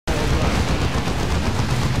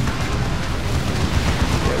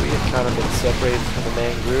kind of been separated from the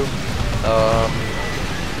main group.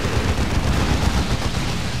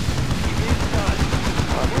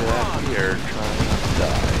 After that, we are trying not to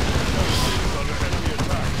die.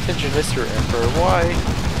 Attention, Mr. Emperor, why?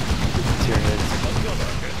 Tyranids.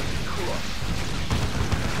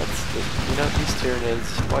 That's the, you know, these Tyranids,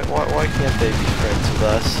 why can't they be friends with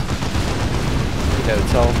us? You know,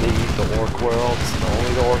 tell them to eat the orc worlds, and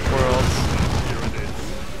only the orc worlds.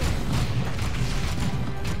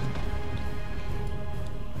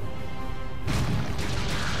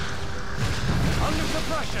 Under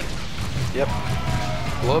suppression. Yep.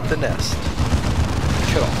 Blow up the nest.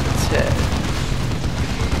 Cut off its head.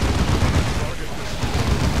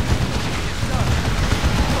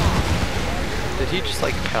 Did he just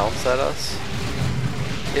like pounce at us?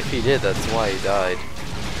 If he did, that's why he died.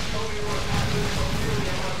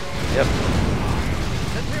 Yep.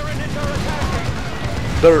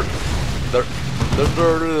 Dirt. Dirt. Dirt.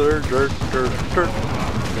 Dirt. Dirt. Dirt. Dirt.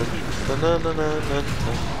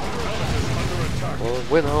 Well, it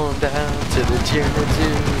went on down to the Tyranid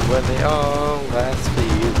Zoo when they all asked for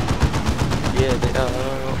you. Yeah, they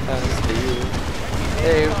all asked for you.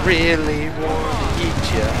 They really want to eat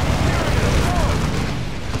ya.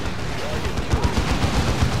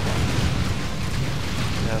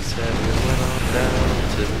 I said we went on down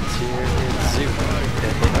to the Tyranid Zoo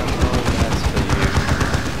and they all asked for you.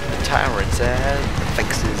 The tyrant's ass, the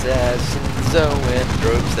fix's ass, and Zoe and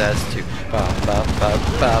Drobe's ass too. Bop, bop, bop,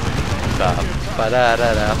 bop. Bop, ba da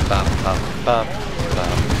da da, bop, bop, bop,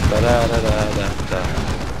 bop, ba da da da da da.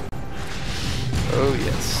 Oh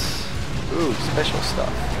yes. Ooh, special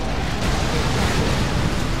stuff.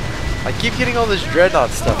 I keep getting all this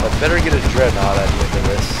dreadnought stuff. I better get a dreadnought at the end of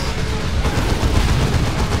this.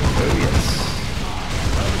 Oh yes.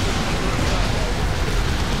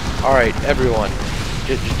 Alright, everyone.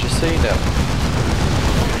 Just so you know.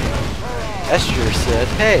 Eistre said,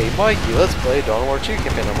 hey, Mikey, let's play Dawn of War 2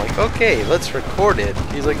 campaign. I'm like, okay, let's record it.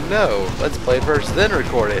 He's like, no, let's play it first, then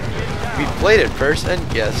record it. We played it first, and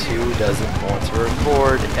guess who doesn't want to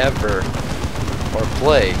record ever? Or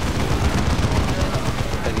play?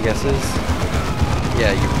 Any guesses?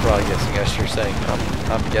 Yeah, you're probably guessing Eistre saying,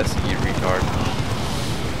 I'm guessing you retard.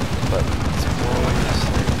 But let's blow this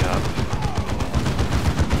thing up.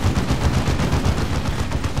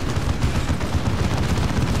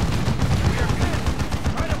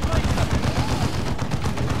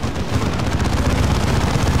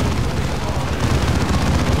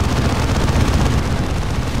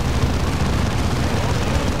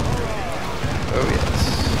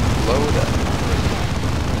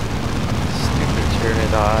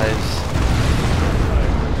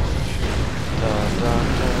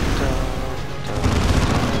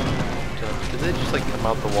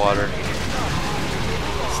 Out the water.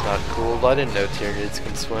 It's not cool. I didn't know Tyranids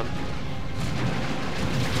can swim.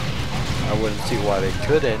 I wouldn't see why they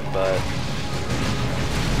couldn't, but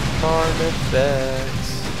Carnifex.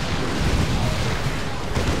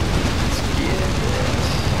 Let's get it.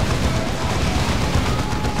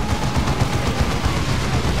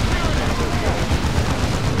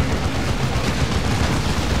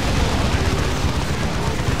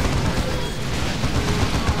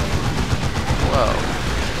 Whoa.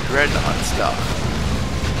 Dreadnought stuff.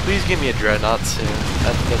 Please give me a dreadnought soon.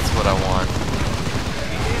 That's what I want.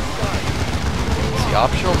 See,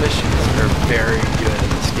 optional missions are very good in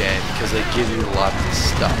this game because they give you lots of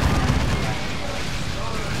stuff.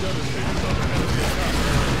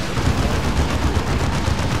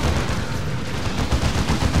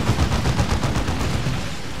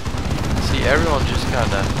 See, everyone just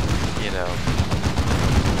kind of, you know,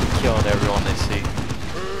 killing everyone they see.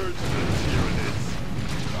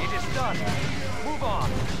 Move on.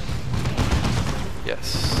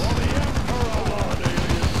 Yes.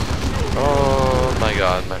 Oh my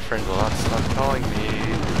god, my friend will not stop calling me.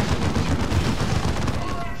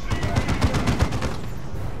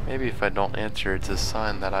 Maybe if I don't answer, it's a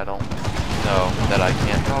sign that I don't know that I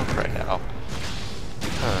can't talk right now.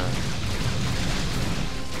 Huh.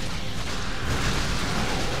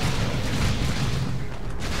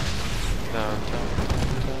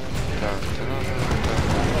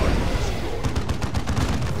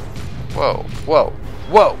 Whoa, whoa,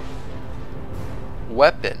 whoa!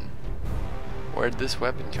 Weapon. Where'd this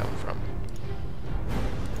weapon come from?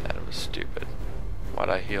 That was stupid. Why'd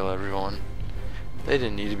I heal everyone? They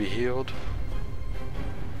didn't need to be healed.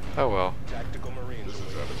 Oh well. Tactical Marines.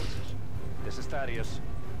 This is Thaddeus.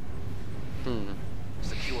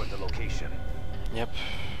 Secure the location. Yep.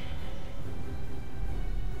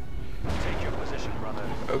 Take your position, brother.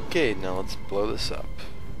 Okay, now let's blow this up.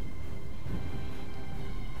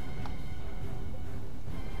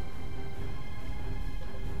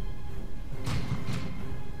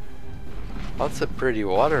 That's a pretty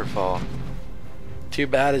waterfall. Too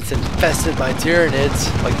bad it's infested by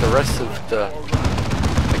Tyranids, like the rest of the,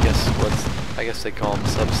 I guess they call them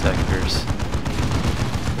subsectors.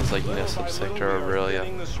 It's like, you know, subsector Aurelia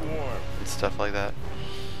and stuff like that.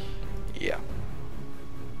 Yeah.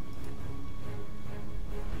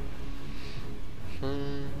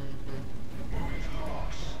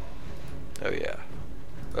 Oh yeah.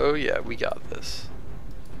 Oh yeah, we got this.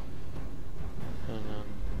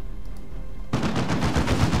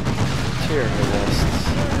 Tyranid nests.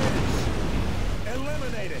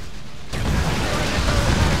 Eliminate it.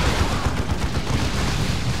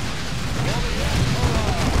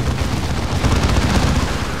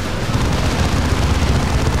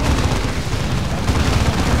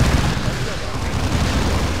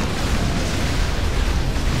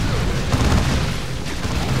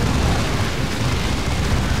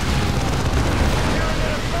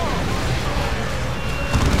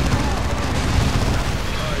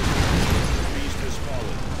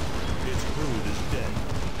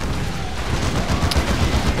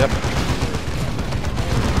 Yep.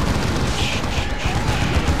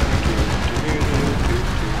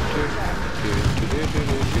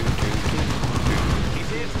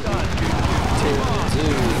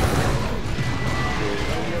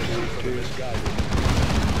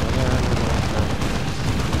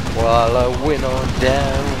 While I went on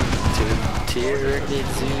down to Tyranid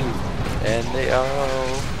Zoo, and they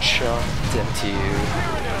all chomped at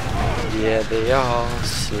you. Yeah, they all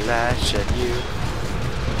slash at you.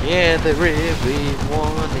 Yeah, they really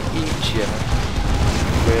wanna eat ya.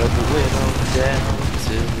 Well, they went on down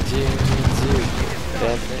to the Tyranid Zoo,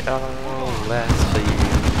 and they all asked for you.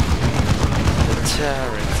 The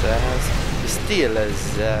tyrant's ass, the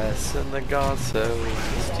stealer's ass, and the gods so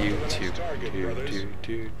stew too.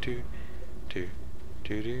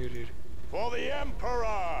 For the Emperor.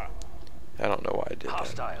 I don't know why I did that.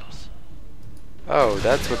 Hostiles. Oh,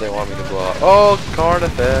 that's what they want me to blow up. Oh, card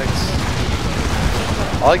effects.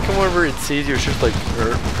 I like them whenever it's easier. It's just like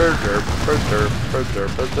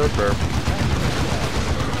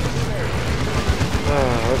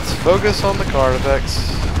let's focus on the card effects.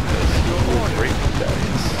 He will break the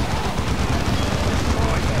dice.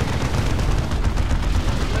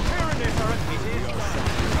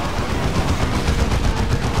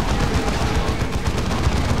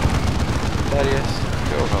 Thaddeus,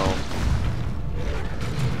 go home.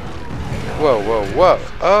 Whoa, whoa, whoa.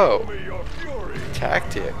 Oh.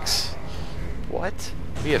 Tactics. What?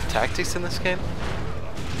 We have tactics in this game?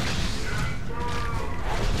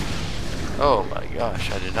 Oh my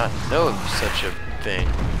gosh, I did not know of such a thing.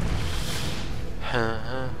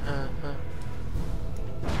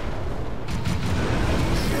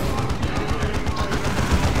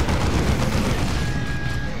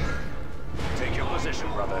 Take your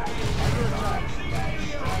position, brother.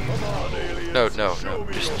 No, no, no.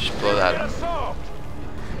 Just blow that up.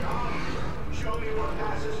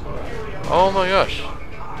 Oh my gosh.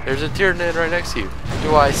 There's a Tyranid right next to you.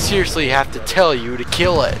 Do I seriously have to tell you to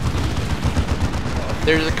kill it?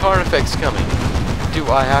 There's a card effects coming. Do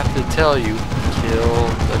I have to tell you kill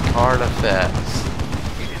the card effects?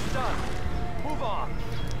 It's done. Move on.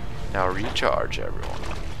 Now recharge,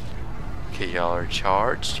 everyone. Okay, y'all are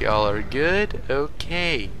charged. Y'all are good.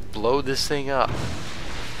 Okay, blow this thing up.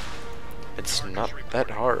 It's not that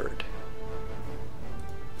hard.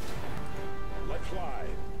 Let's fly.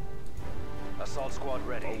 Assault squad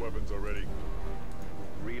ready. All weapons are ready.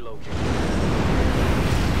 Relocate.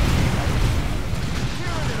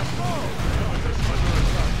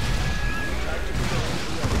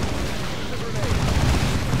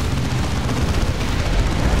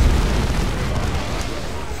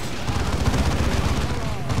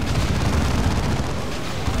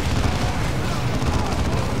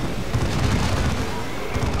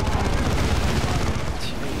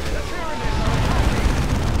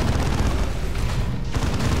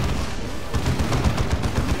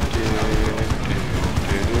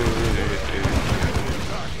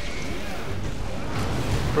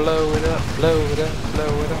 Blow it up, blow it up,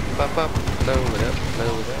 blow it up, up, up, blow it up,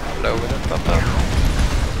 blow it up, blow it up, up, up.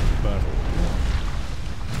 Battle.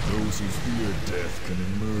 Those who fear death can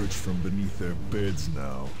emerge from beneath their beds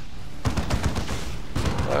now.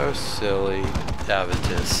 Oh, silly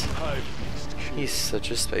Davitus. He's such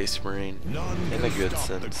a space marine, in a good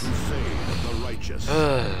sense.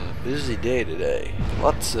 Busy day today.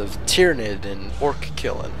 Lots of Tyranid and orc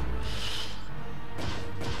killing.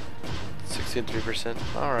 63%.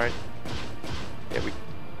 Alright. Yeah, we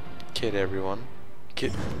killed everyone.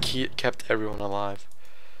 Kept everyone alive.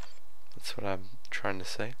 That's what I'm trying to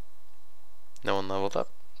say. No one leveled up.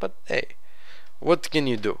 But hey, what can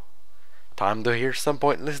you do? Time to hear some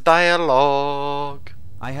pointless dialogue.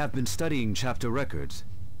 I have been studying chapter records,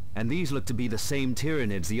 and these look to be the same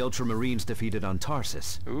Tyranids the Ultramarines defeated on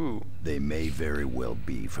Tarsus. Ooh. They may very well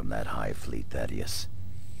be from that Hive fleet, Thaddeus.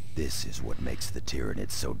 This is what makes the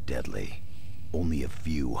Tyranids so deadly. Only a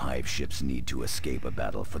few Hive ships need to escape a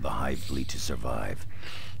battle for the Hive fleet to survive.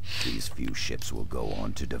 These few ships will go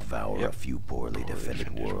on to devour a few poorly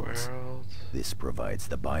defended worlds. This provides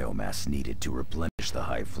the biomass needed to replenish the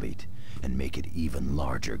Hive fleet, and make it even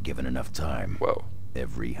larger given enough time. Whoa.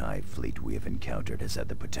 Every Hive fleet we have encountered has had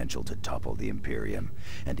the potential to topple the Imperium,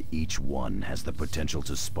 and each one has the potential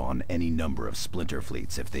to spawn any number of splinter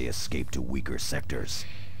fleets if they escape to weaker sectors.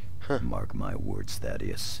 Mark my words,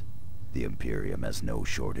 Thaddeus. The Imperium has no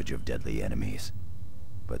shortage of deadly enemies,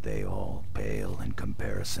 but they all pale in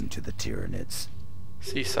comparison to the Tyranids.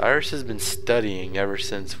 See, Cyrus has been studying ever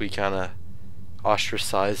since we kind of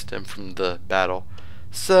ostracized him from the battle.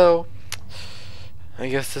 So, I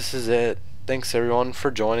guess this is it. Thanks everyone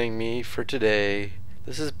for joining me for today.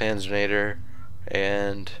 This is Panzernator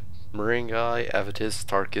and Moringai, Avitus,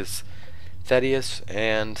 Tarkus, Thaddeus,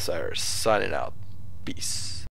 and Cyrus signing out. Peace.